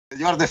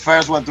you're the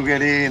first one to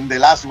get in, the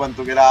last one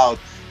to get out.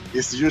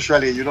 It's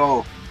usually, you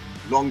know,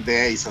 long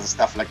days and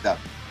stuff like that.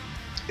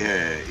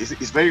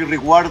 It's very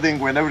rewarding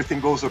when everything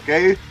goes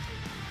okay,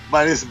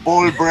 but it's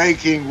ball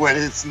breaking when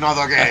it's not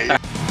okay.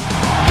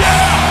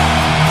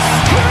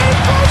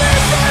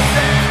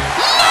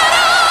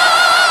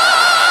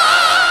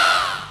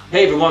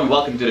 Hey everyone,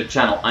 welcome to the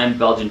channel. I'm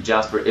Belgian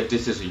Jasper. If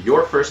this is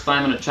your first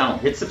time on the channel,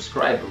 hit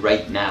subscribe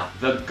right now.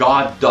 The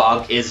God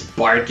Dog is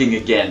barking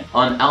again.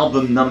 On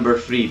album number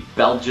 3,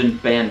 Belgian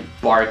band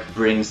Bark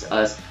brings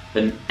us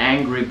an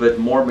angry but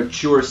more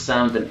mature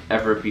sound than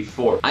ever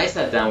before. I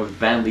sat down with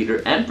band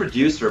leader and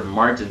producer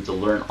Martin to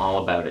learn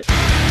all about it.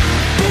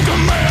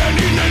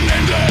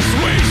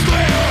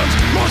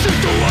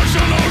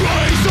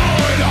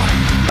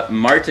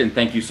 Martin,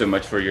 thank you so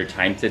much for your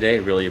time today.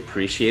 Really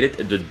appreciate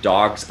it. The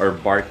dogs are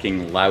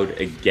barking loud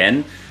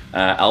again.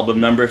 Album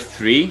number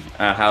 3.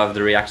 How have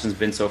the reactions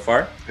been so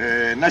far?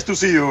 Nice to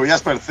see you,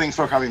 Jasper. Thanks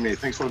for having me.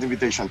 Thanks for the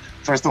invitation.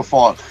 First of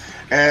all,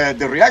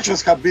 the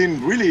reactions have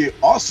been really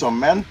awesome,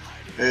 man.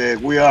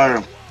 We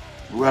are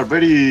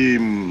very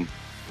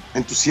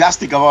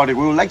enthusiastic about it.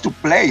 We would like to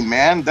play,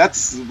 man.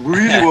 That's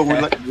really what we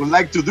would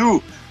like to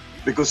do,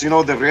 because you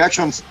know the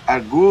reactions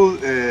are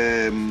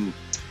good.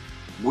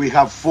 We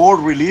have 4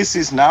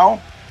 releases now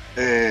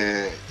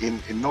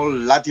in all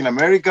Latin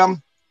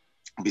America,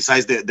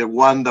 besides the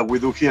one that we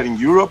do here in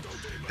Europe.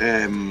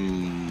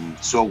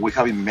 So we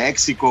have in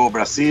Mexico,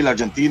 Brazil,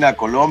 Argentina,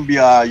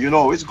 Colombia. You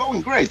know, it's going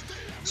great.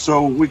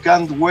 So we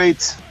can't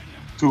wait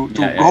to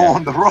go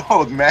on the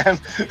road, man.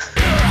 It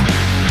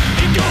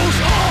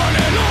goes on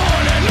and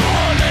on and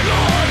on and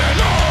on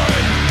and on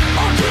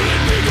until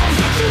it becomes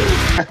the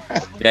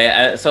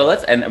truth. So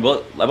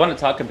I want to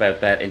talk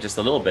about that in just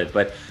a little bit,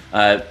 but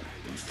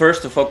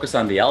first to focus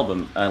on the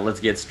album, let's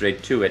get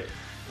straight to it.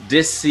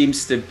 This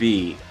seems to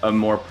be a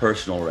more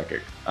personal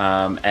record,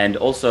 and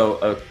also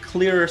a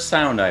clearer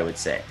sound, I would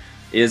say.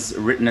 Is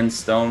Written in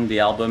Stone the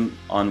album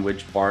on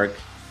which Bark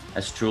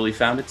has truly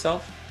found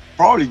itself?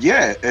 Probably,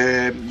 yeah.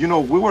 You know,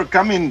 we were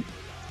coming,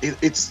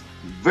 it's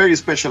very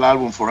special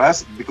album for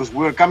us because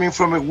we were coming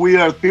from a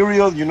weird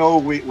period. You know,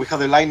 we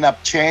had a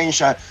lineup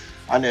change,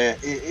 and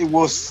it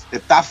was a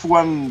tough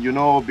one, you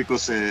know,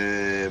 because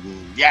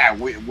yeah,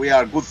 we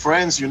are good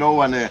friends, you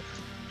know, and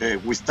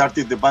we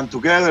started the band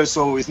together,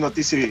 so it's not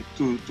easy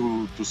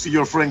to see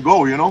your friend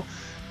go, you know.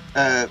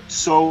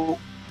 So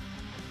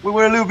we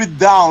were a little bit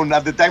down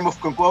at the time of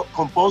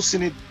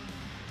composing it,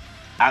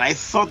 and I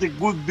thought it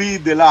would be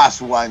the last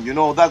one, you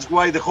know. That's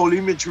why the whole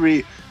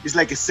imagery is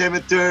like a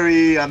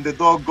cemetery, and the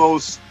dog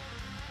goes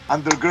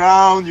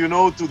underground, you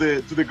know, to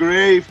the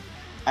grave,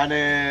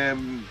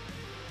 and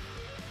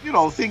you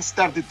know, things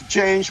started to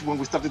change when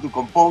we started to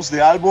compose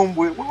the album.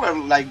 We were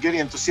like getting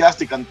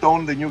enthusiastic, and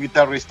Tone, the new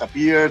guitarist,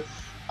 appeared,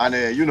 and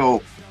you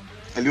know,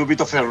 a little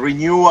bit of a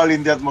renewal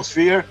in the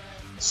atmosphere.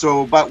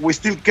 So, but we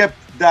still kept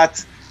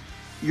that,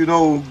 you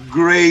know,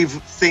 grave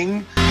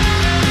thing.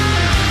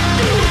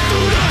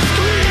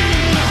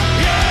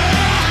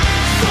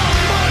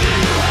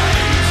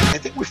 I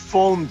think we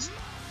found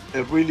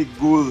a really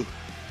good,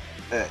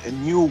 a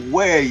new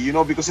way, you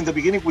know, because in the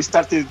beginning we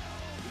started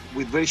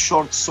with very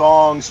short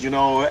songs, you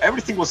know,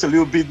 everything was a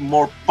little bit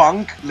more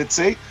punk, let's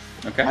say.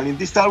 Okay. And in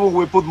this album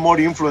we put more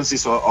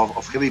influences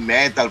of heavy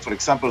metal, for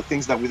example,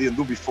 things that we didn't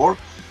do before.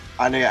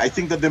 And I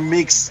think that the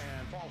mix,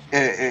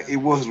 it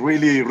was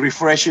really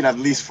refreshing, at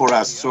least for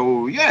us.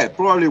 So yeah,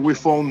 probably we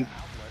found,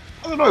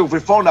 I don't know if we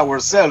found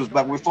ourselves,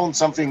 but we found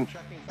something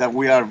that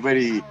we are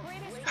very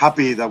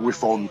happy that we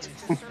found.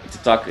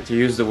 To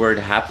use the word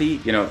happy,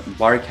 you know,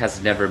 Bark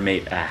has never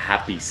made a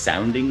happy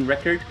sounding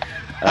record.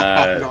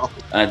 No.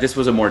 This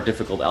was a more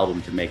difficult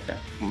album to make then.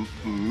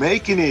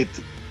 Making it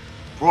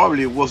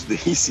probably was the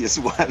easiest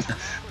one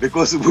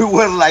because we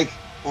were like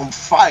on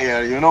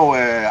fire, you know.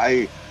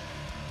 I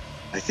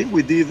think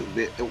we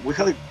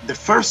had the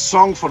first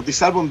song for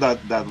this album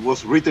that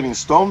was Written in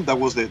Stone. That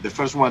was the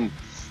first one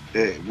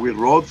we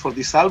wrote for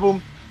this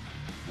album.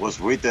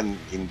 Was written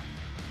in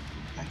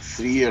like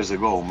 3 years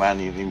ago, man,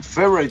 in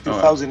February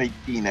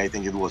 2018, I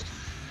think it was.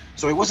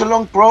 So it was a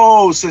long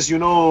process, you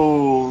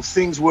know,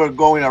 things were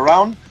going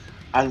around,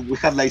 and we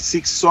had like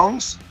 6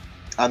 songs.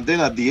 And then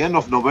at the end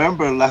of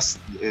November last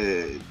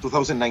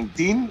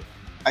 2019,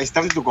 I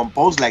started to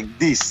compose like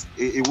this.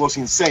 It was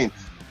insane.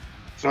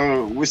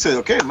 So we said,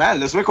 okay, man,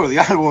 let's record the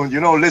album, you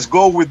know, let's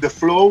go with the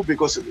flow,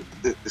 because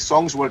the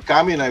songs were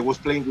coming. I was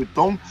playing with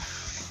Tom,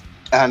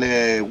 and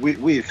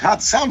we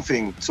had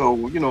something.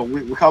 So, you know,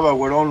 we have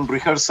our own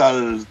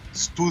rehearsal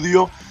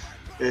studio,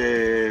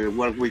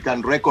 where we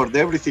can record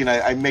everything.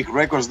 I make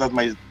records.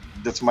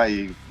 That's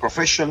my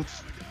profession.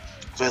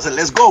 So I said,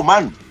 let's go,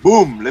 man.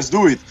 Boom, let's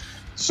do it.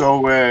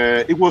 So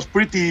it was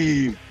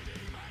pretty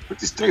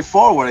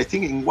straightforward. I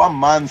think in 1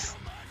 month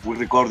we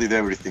recorded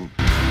everything.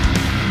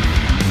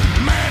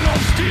 Man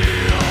of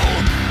steel,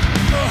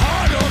 a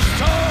heart of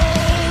stone.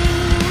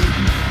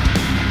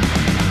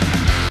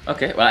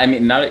 Okay, well, I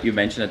mean, now that you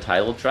mentioned a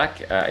title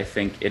track, I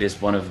think it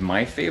is one of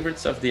my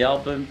favorites of the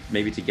album,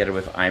 maybe together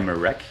with I'm a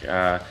Wreck.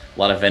 A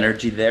lot of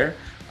energy there.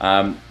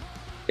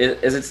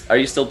 is it? Are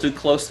you still too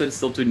close to it?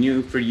 Still too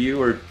new for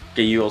you, or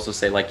can you also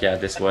say like, yeah,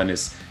 this one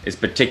is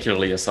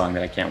particularly a song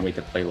that I can't wait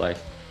to play live?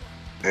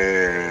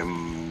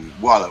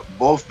 Well,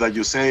 both that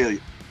you say,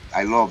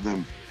 I love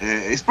them.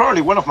 It's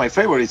probably one of my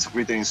favorites,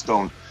 written in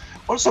stone.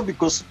 Also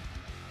because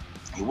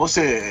it was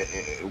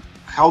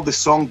how the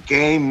song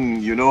came.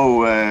 You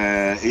know,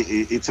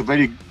 it's a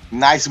very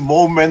nice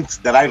moment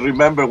that I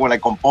remember when I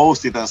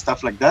composed it and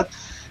stuff like that.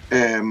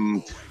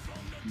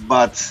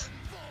 But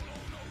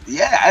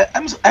yeah,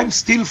 I'm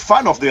still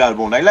fan of the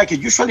album. I like it.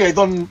 Usually I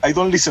don't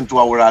listen to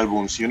our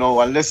albums, you know,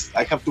 unless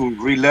I have to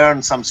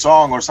relearn some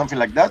song or something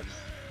like that.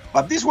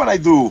 But this one I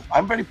do.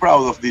 I'm very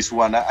proud of this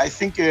one. I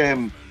think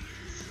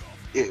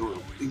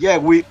yeah,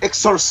 we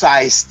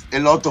exorcised a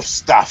lot of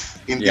stuff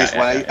in this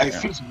one. It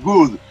feels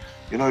good.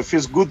 You know, it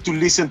feels good to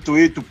listen to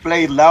it, to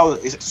play it loud.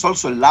 It's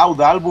also a loud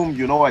album.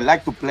 You know, I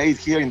like to play it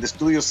here in the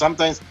studio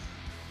sometimes.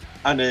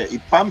 And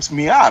it pumps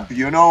me up,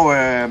 you know.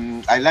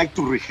 I like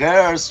to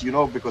rehearse, you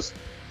know, because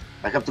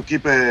I have to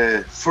keep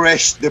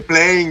fresh the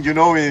playing, you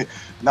know.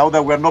 Now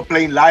that we're not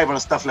playing live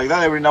and stuff like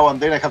that, every now and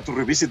then I have to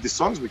revisit the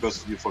songs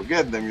because you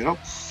forget them, you know.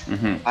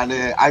 And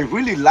I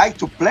really like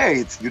to play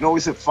it. You know,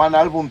 it's a fun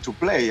album to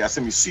play as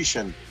a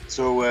musician.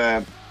 So,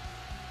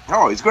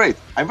 no, it's great.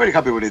 I'm very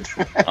happy with it.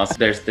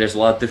 There's a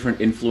lot of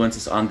different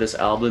influences on this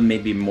album,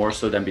 maybe more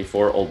so than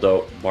before,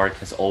 although Bark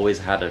has always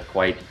had a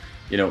quite,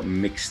 you know,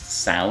 mixed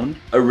sound.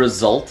 A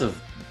result of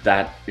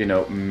that, you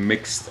know,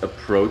 mixed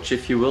approach,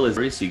 if you will, is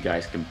so you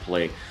guys can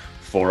play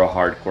for a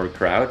hardcore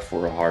crowd,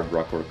 for a hard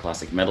rock or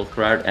classic metal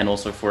crowd, and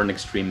also for an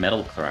extreme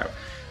metal crowd.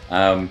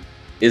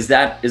 Is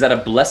that a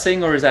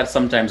blessing, or is that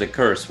sometimes a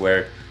curse,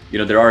 where, you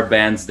know, there are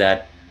bands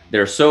that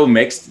they're so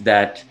mixed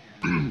that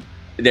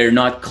they're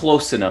not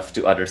close enough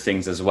to other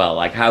things as well?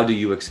 Like, how do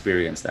you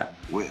experience that?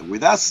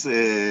 With us,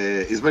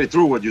 it's very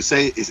true what you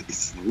say.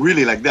 It's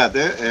really like that.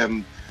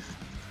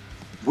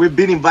 We've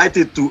been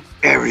invited to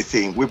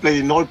everything. We played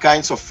in all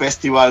kinds of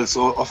festivals,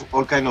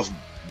 all kinds of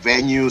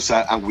venues,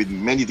 and with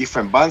many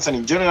different bands. And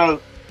in general,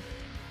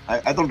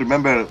 I don't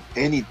remember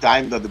any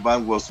time that the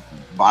band was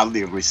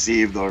badly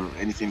received or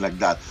anything like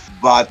that.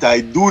 But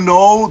I do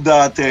know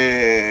that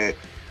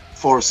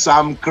for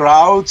some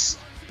crowds,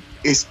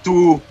 it's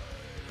too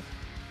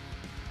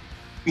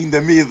in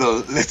the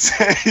middle, let's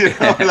say. You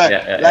know,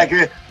 like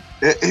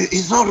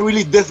it's not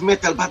really death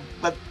metal,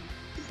 but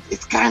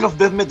it's kind of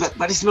death metal,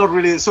 but it's not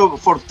really. So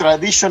for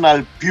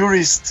traditional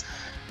purists,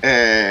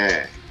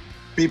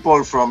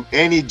 people from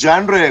any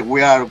genre,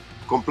 we are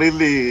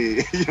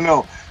completely, you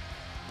know,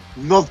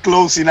 not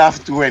close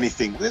enough to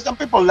anything. Some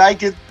people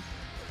like it.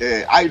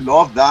 I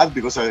love that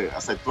because,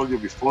 as I told you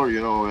before,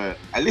 you know,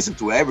 I listen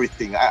to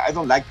everything. I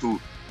don't like to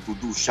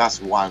do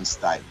just one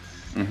style.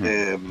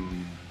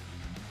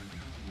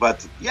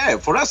 But yeah,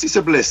 for us it's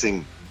a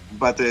blessing.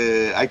 But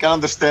I can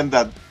understand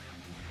that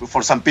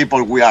for some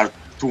people we are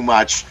too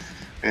much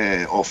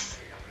of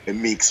a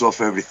mix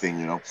of everything,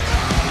 you know.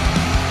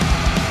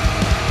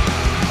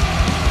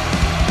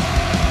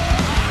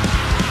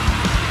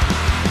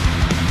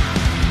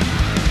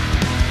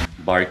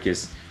 Bark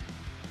is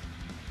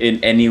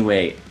in any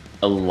way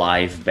a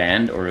live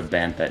band, or a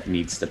band that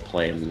needs to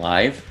play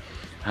live.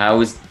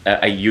 How is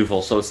you've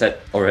also said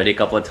already a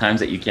couple of times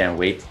that you can't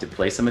wait to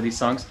play some of these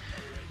songs.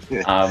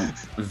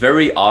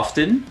 Very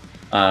often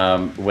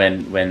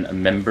when a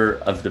member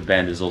of the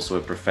band is also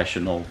a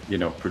professional, you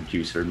know,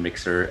 producer,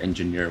 mixer,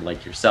 engineer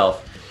like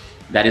yourself,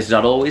 that is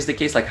not always the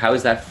case. Like, how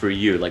is that for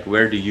you? Like,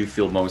 where do you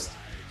feel most,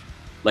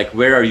 like,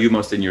 where are you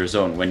most in your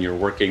zone? When you're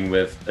working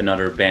with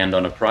another band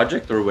on a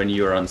project, or when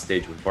you're on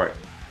stage with Bart?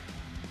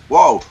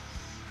 Wow,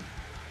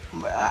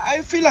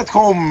 I feel at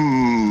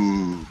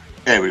home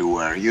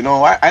everywhere, you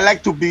know. I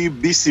like to be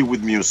busy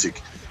with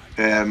music.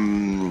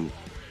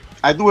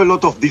 I do a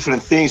lot of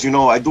different things, you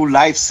know. I do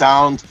live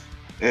sound.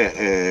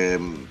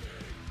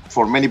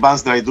 For many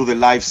bands that I do the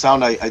live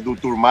sound, I do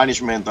tour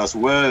management as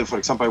well. For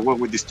example, I work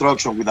with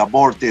Destruction, with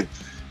Aborted,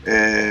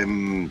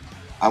 and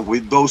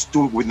with those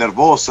two, with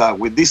Nervosa.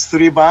 With these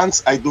three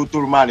bands, I do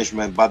tour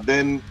management. But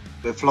then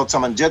the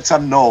Flotsam and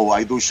Jetsam, no,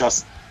 I do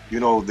just, you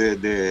know,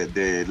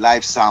 the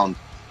live sound,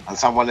 and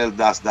someone else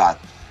does that.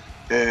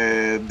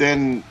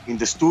 Then in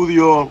the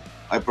studio,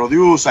 I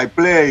produce, I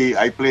play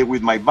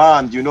with my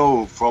band, you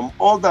know. From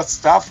all that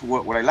stuff,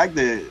 what I like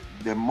the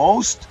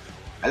most,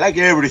 I like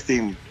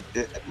everything.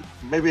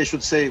 Maybe I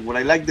should say what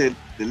I like the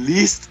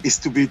least is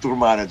to be tour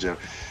manager.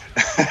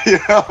 You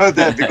know,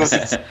 that, because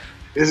it's,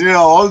 you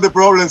know, all the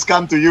problems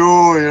come to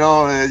you. You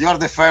know, you're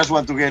the first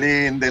one to get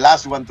in, the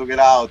last one to get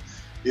out.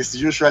 It's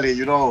usually,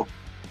 you know,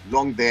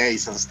 long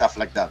days and stuff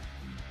like that.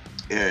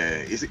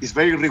 It's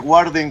very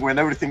rewarding when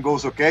everything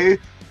goes okay,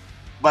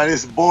 but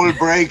it's ball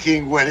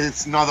breaking when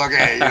it's not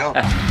okay, you know.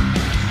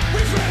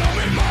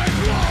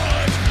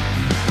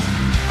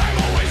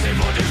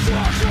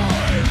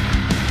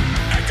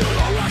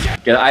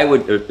 I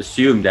would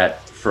assume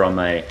that from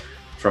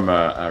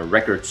a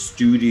record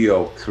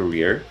studio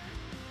career,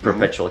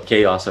 perpetual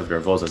chaos of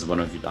Nervosa is one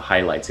of the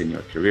highlights in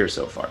your career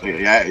so far.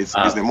 Yeah, it's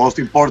the most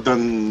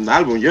important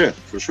album, yeah,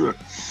 for sure.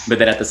 But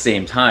then at the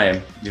same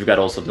time, you've got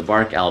also the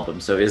Bark album.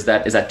 So is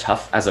that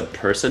tough as a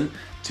person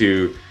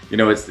to, you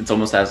know, it's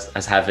almost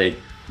as having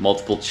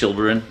multiple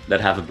children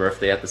that have a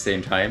birthday at the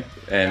same time,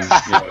 and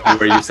you know, who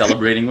are you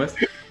celebrating with?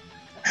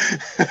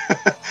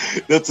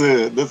 That's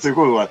a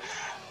good one.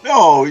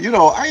 No, you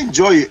know, I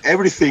enjoy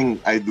everything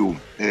I do.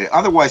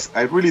 Otherwise,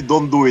 I really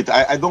don't do it.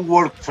 I don't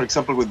work, for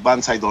example, with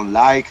bands I don't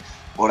like,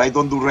 or I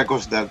don't do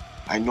records that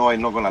I know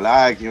I'm not gonna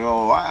like. You know,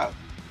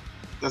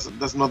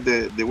 that's not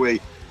the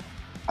way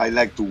I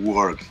like to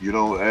work. You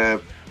know,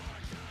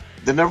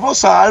 the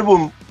Nervosa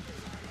album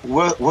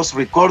was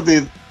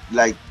recorded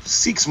like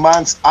 6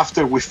 months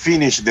after we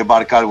finished the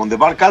Bark album. The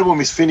Bark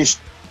album is finished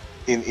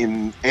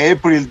in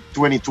April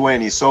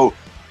 2020, so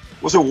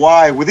was a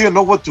while. We didn't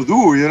know what to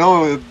do, you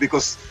know,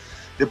 because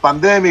the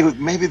pandemic,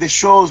 maybe the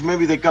shows,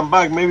 maybe they come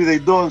back, maybe they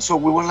don't. So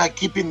we were like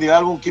keeping the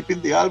album.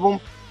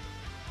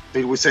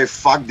 Then we say,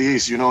 fuck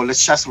this, you know,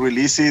 let's just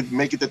release it,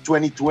 make it a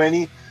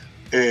 2020.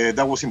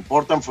 That was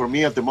important for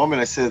me at the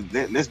moment. I said,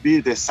 let's be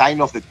the sign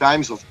of the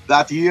times of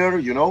that year,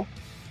 you know.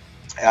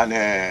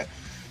 And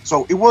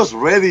so it was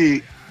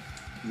ready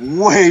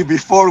way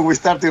before we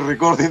started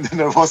recording the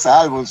Nervosa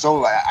album.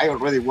 So I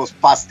already was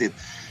past it.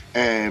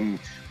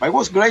 But it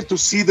was great to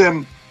see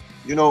them,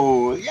 you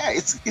know, yeah,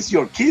 it's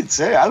your kids,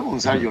 eh?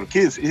 Albums are your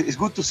kids. It's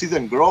good to see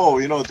them grow,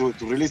 you know, to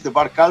release the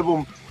Bark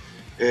album.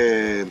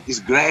 It's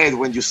great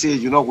when you see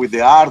it, you know, with the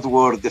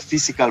artwork, the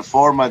physical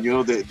format, you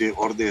know, the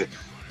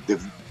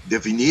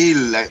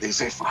vinyl, like they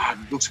say, fuck,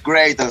 looks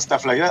great and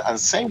stuff like that. And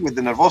same with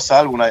the Nervosa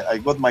album. I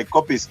got my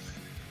copies.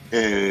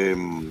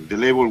 The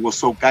label was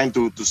so kind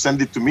to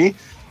send it to me.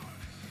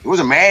 It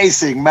was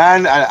amazing,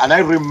 man. And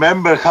I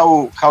remember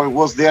how it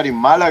was there in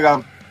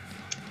Malaga.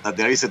 That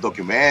there is a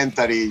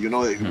documentary, you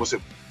know, it was a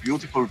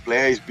beautiful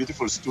place,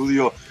 beautiful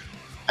studio.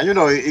 And, you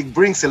know, it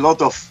brings a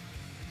lot of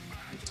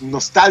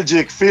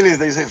nostalgic feelings.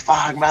 They say,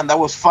 fuck, man, that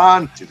was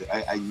fun.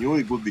 I knew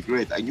it would be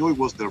great. I knew it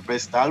was their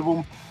best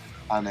album.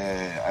 And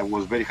I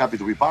was very happy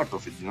to be part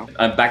of it, you know.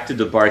 Back to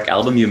the Bark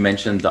album, you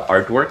mentioned the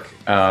artwork.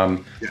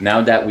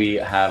 Now that we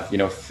have, you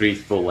know, 3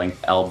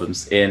 full-length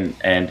albums in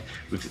and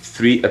with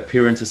 3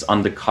 appearances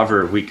on the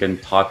cover, we can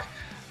talk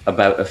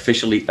about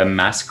officially a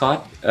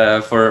mascot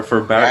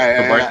for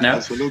Bark now.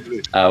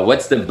 Absolutely.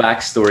 What's the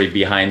backstory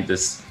behind the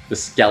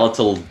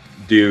skeletal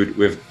dude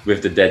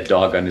with the dead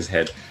dog on his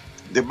head?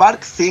 The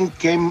Bark thing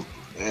came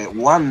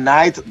one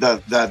night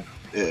that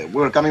we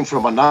were coming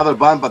from another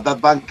band, but that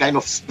band kind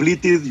of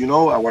splitted, you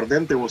know,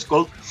 Aguardente was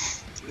called.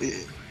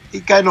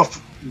 It kind of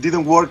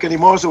didn't work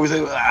anymore, so we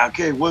said,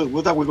 okay,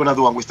 what are we gonna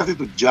do? And we started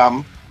to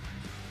jam.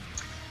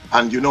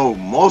 And, you know,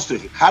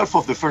 half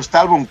of the first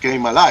album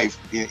came alive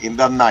in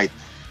that night.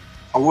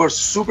 And we were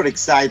super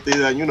excited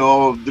and, you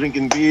know,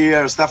 drinking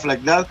beer, stuff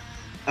like that.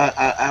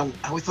 And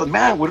we thought,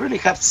 man, we really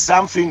have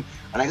something.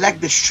 And I like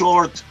the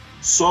short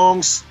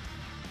songs.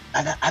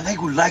 And I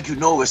would like, you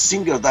know, a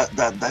singer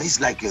that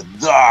is like a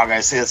dog.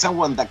 I said,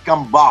 someone that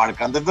can bark.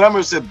 And the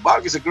drummer said,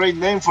 Bark is a great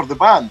name for the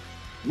band.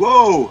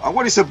 Whoa, and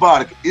what is a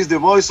bark? It's the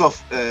voice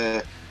of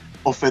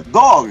a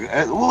dog.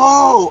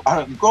 Whoa,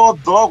 and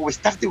God, dog. We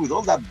started with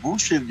all that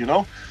bullshit, you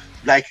know,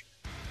 like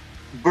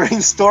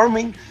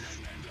brainstorming.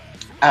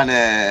 And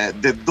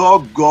the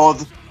dog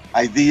god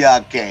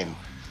idea came.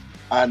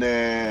 And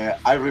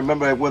I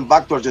remember I went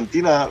back to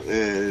Argentina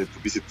to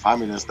visit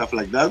family and stuff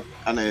like that.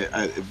 And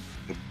a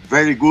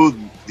very good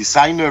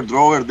designer,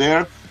 drawer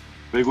there,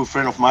 very good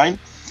friend of mine.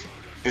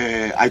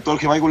 I told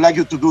him I would like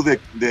you to do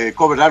the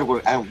cover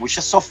artwork. And we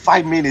just saw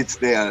 5 minutes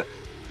there.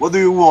 What do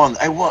you want?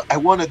 I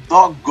want a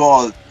dog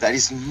god that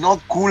is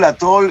not cool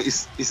at all.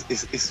 It's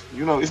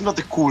you know, it's not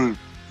a cool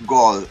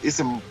god. It's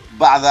a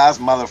badass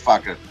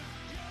motherfucker.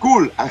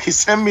 Cool. And he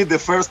sent me the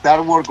first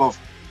artwork of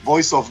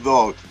Voice of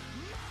Dog.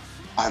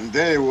 And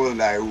they were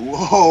like,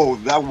 whoa,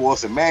 that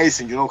was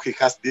amazing. You know, he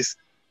has this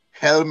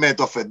helmet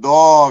of a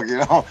dog, you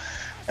know.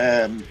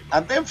 And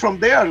then from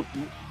there,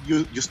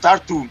 you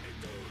start to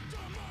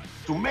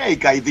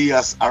make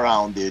ideas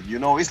around it. You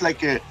know, it's like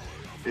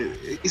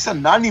it's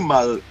an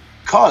animal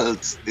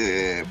cult,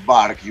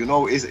 Bark, you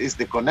know, it's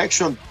the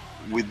connection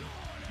with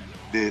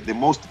the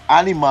most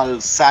animal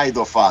side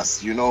of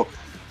us, you know.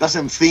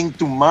 Doesn't think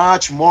too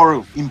much,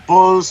 more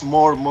impulse,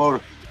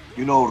 more,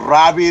 you know,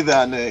 rabid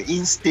and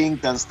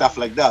instinct and stuff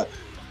like that.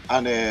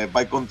 And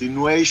by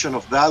continuation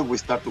of that, we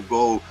start to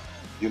go,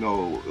 you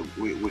know,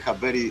 we have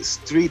very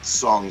street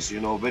songs, you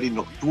know, very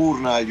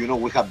nocturnal, you know,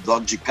 we have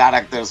dodgy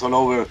characters all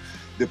over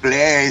the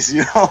place,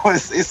 you know,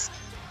 it's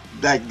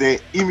like the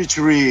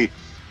imagery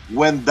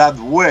went that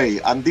way.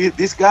 And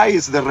this guy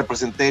is the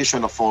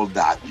representation of all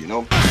that, you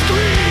know.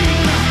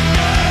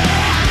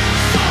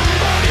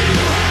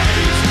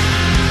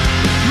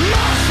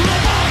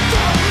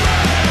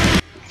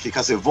 He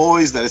has a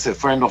voice that is a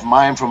friend of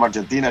mine from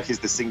Argentina. He's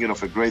the singer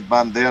of a great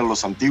band there,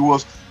 Los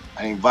Antiguos.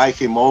 I invite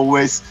him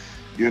always,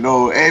 you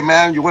know, hey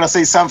man, you want to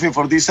say something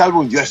for this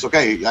album? Yes,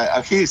 okay.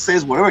 And he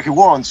says whatever he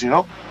wants, you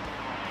know.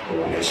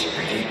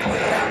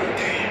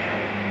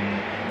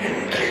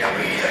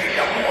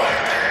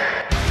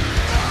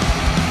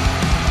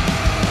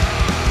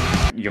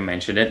 you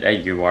mentioned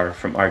it. You are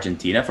from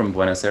Argentina, from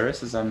Buenos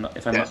Aires, if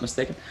I'm not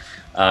mistaken.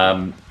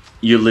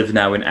 You live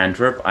now in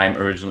Antwerp. I'm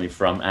originally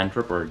from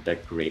Antwerp, or the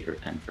greater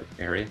Antwerp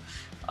area.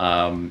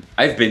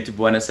 I've been to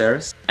Buenos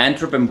Aires.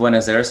 Antwerp and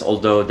Buenos Aires,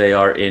 although they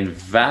are in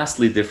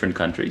vastly different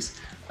countries,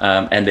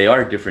 and they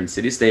are different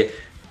cities, they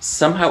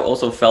somehow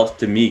also felt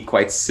to me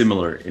quite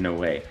similar in a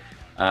way.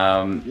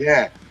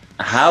 Yeah.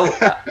 How,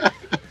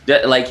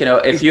 like, you know,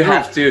 if you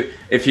have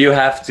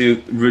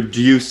to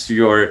reduce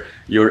your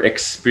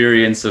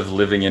experience of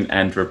living in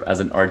Antwerp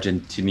as an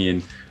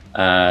Argentinian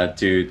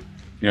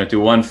to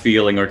one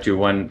feeling or to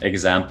one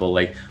example,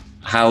 like,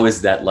 how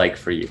is that like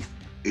for you?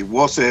 It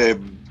was a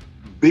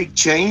big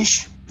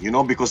change, you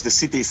know, because the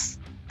city is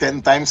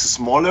 10 times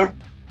smaller.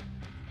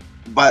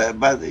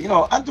 But you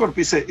know, Antwerp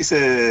is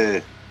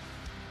a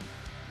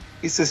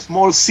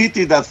small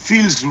city that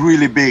feels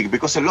really big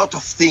because a lot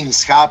of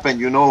things happen.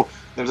 You know,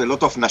 there's a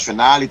lot of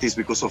nationalities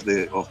because of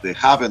the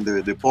haven,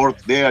 the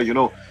port there. You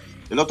know,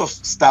 a lot of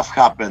stuff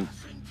happened.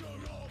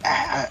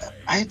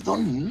 I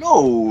don't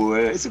know.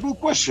 It's a good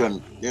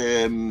question.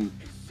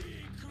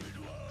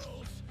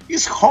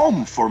 It's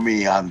home for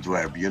me,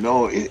 Antwerp. You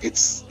know,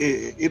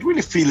 it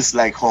really feels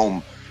like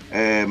home.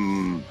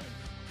 And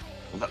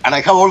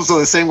I have also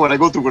the same when I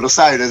go to Buenos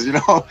Aires. You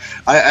know,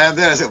 I am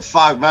there. I say,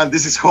 "Fuck, man,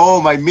 this is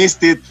home. I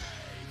missed it."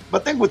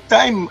 But then with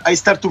time, I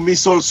start to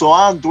miss also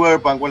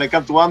Antwerp. And when I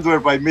come to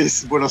Antwerp, I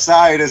miss Buenos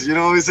Aires. You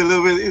know, it's a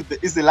little bit.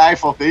 It's the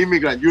life of the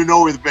immigrant. You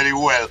know it very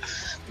well.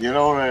 You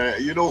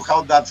know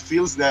how that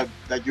feels. That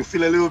you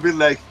feel a little bit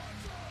like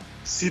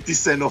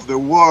citizen of the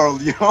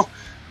world. You know,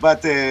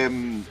 but.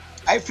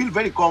 I feel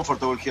very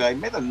comfortable here. I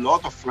made a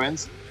lot of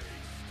friends,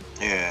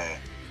 and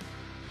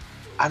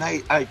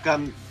I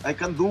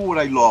can do what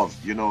I love.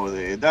 You know,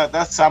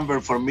 that's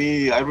Antwerp for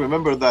me. I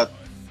remember that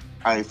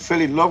I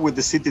fell in love with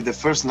the city the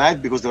first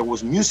night because there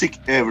was music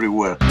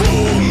everywhere.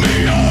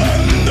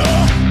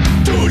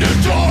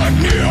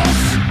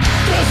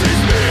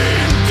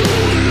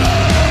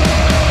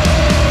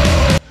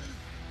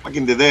 Back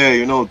in the day,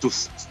 you know,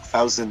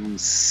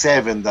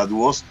 2007 that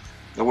was.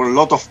 There were a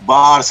lot of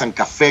bars and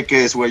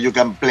cafeques where you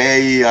can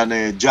play,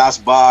 and jazz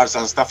bars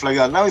and stuff like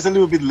that. Now it's a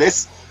little bit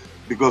less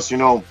because, you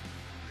know,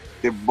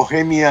 the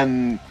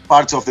bohemian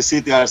parts of the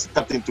city are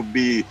starting to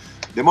be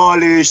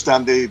demolished,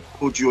 and they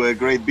put you a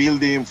great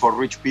building for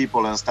rich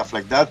people and stuff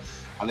like that.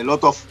 And a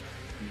lot of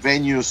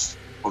venues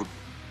or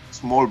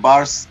small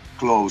bars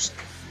closed.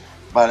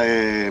 But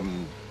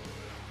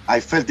I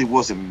felt it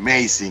was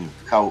amazing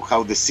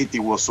how the city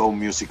was so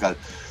musical.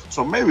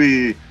 So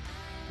maybe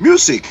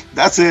music,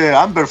 that's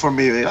Antwerp for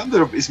me.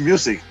 Antwerp is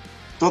music,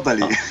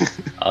 totally.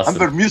 Awesome.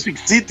 Antwerp Music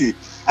City.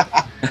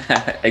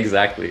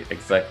 Exactly.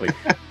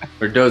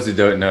 For those who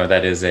don't know,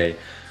 that is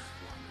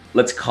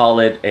let's call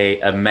it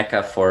a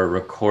mecca for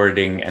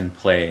recording and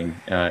playing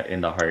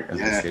in the heart of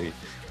the city,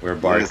 where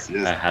Bart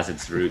has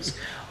its roots.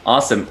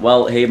 Awesome.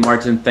 Well, hey,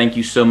 Martin, thank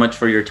you so much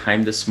for your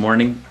time this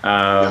morning.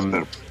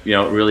 You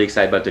know, really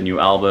excited about the new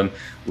album.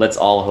 Let's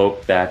all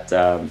hope that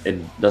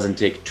it doesn't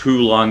take too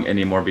long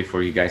anymore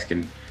before you guys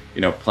can,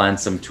 you know, plan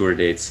some tour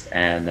dates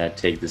and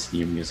take this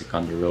new music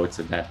on the road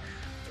so that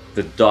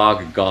the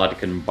dog god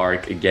can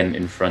bark again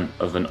in front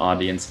of an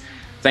audience.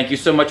 Thank you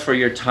so much for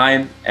your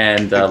time,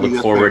 and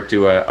look forward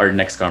to our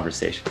next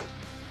conversation.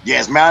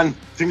 Yes, man.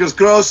 Fingers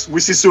crossed. We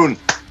see you soon.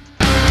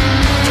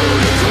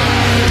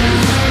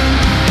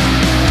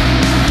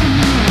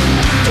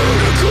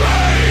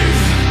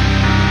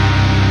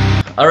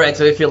 Alright,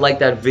 so if you like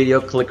that video,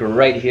 click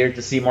right here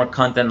to see more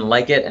content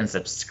like it and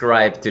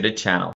subscribe to the channel.